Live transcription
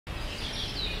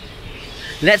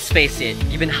Let's face it,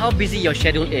 given how busy your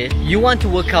schedule is, you want to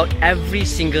work out every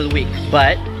single week,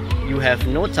 but you have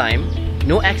no time,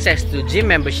 no access to gym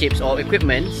memberships or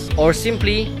equipments, or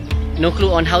simply no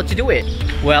clue on how to do it.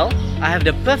 Well, I have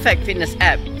the perfect fitness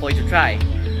app for you to try.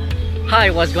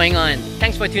 Hi, what's going on?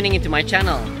 Thanks for tuning into my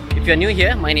channel. If you're new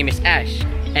here, my name is Ash,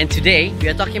 and today we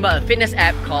are talking about a fitness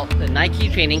app called the Nike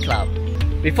Training Club.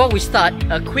 Before we start,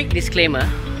 a quick disclaimer.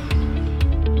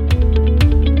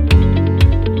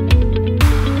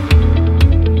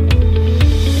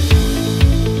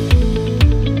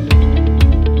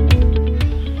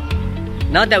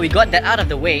 Now that we got that out of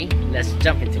the way, let's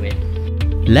jump into it.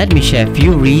 Let me share a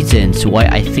few reasons why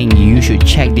I think you should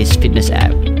check this fitness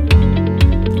app.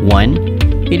 1.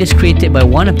 It is created by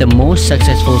one of the most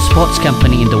successful sports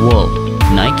company in the world,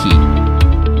 Nike.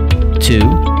 2.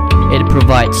 It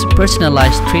provides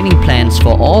personalized training plans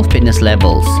for all fitness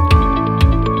levels.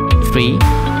 3.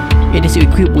 It is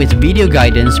equipped with video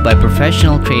guidance by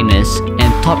professional trainers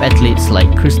and top athletes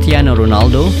like Cristiano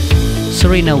Ronaldo,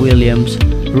 Serena Williams,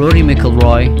 Rory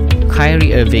McIlroy,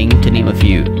 Kyrie Irving, to name a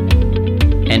few.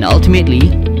 And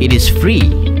ultimately, it is free.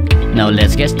 Now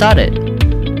let's get started.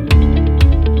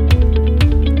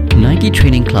 Nike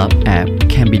Training Club app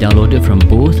can be downloaded from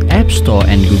both App Store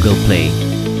and Google Play.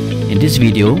 In this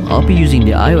video, I'll be using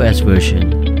the iOS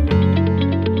version.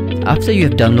 After you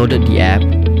have downloaded the app,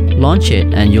 launch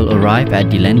it and you'll arrive at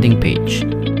the landing page.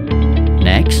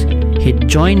 Next, hit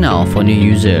Join Now for new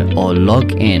user or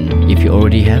log in if you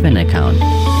already have an account.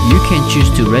 You can choose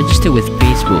to register with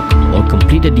Facebook or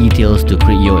complete the details to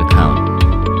create your account.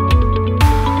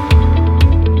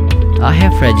 I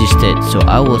have registered, so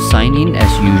I will sign in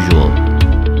as usual.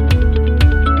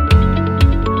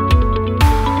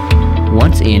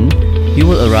 Once in, you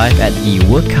will arrive at the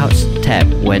Workouts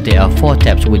tab where there are 4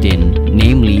 tabs within,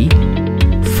 namely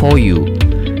For You.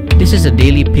 This is a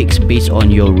daily picks based on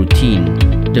your routine.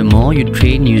 The more you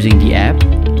train using the app,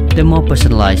 the more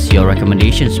personalized your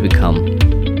recommendations become.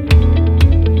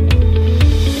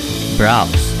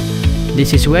 Browse.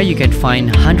 This is where you can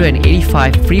find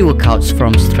 185 free workouts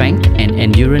from strength and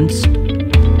endurance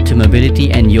to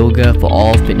mobility and yoga for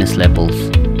all fitness levels.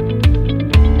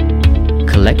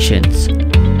 Collections.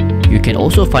 You can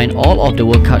also find all of the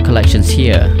workout collections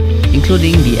here,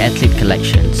 including the athlete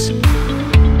collections.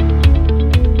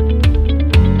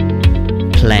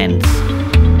 Plans.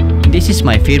 This is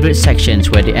my favorite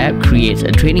sections where the app creates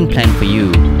a training plan for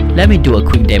you. Let me do a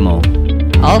quick demo.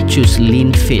 I'll choose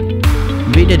Lean Fit.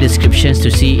 Read the descriptions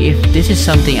to see if this is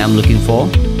something I'm looking for.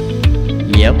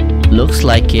 Yep, looks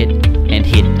like it, and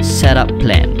hit Setup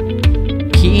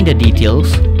Plan. Key in the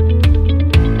details.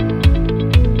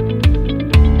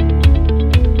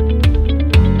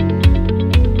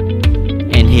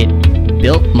 And hit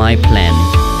Build My Plan.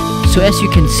 So as you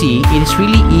can see, it is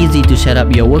really easy to set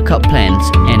up your workout plans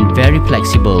and very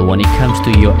flexible when it comes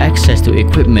to your access to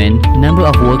equipment, number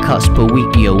of workouts per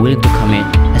week you're willing to commit,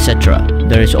 etc.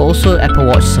 There is also Apple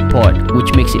Watch support,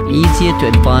 which makes it easier to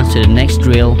advance to the next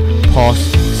drill, pause,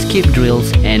 skip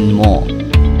drills, and more.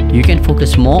 You can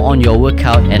focus more on your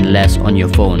workout and less on your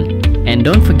phone. And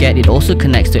don't forget, it also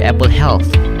connects to Apple Health,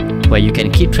 where you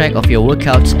can keep track of your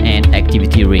workouts and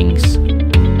activity rings.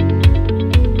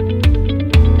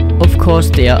 Of course,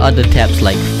 there are other tabs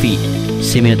like Feed,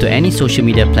 similar to any social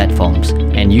media platforms,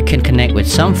 and you can connect with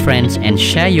some friends and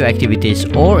share your activities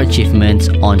or achievements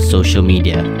on social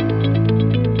media.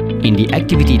 In the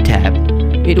Activity tab,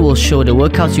 it will show the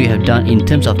workouts you have done in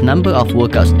terms of number of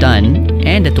workouts done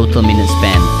and the total minutes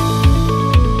spent.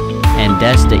 And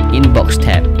that's the Inbox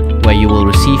tab, where you will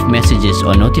receive messages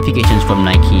or notifications from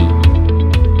Nike.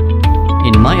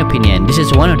 In my opinion, this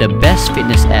is one of the best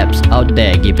fitness apps out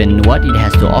there given what it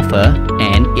has to offer,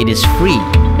 and it is free.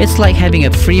 It's like having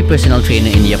a free personal trainer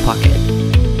in your pocket.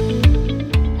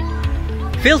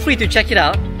 Feel free to check it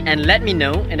out and let me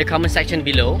know in the comment section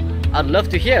below. I'd love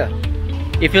to hear.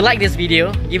 If you like this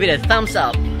video, give it a thumbs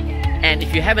up. And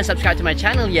if you haven't subscribed to my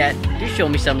channel yet, do show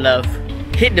me some love.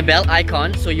 Hit the bell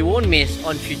icon so you won't miss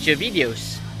on future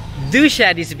videos. Do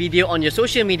share this video on your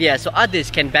social media so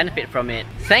others can benefit from it.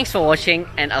 Thanks for watching,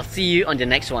 and I'll see you on the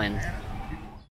next one.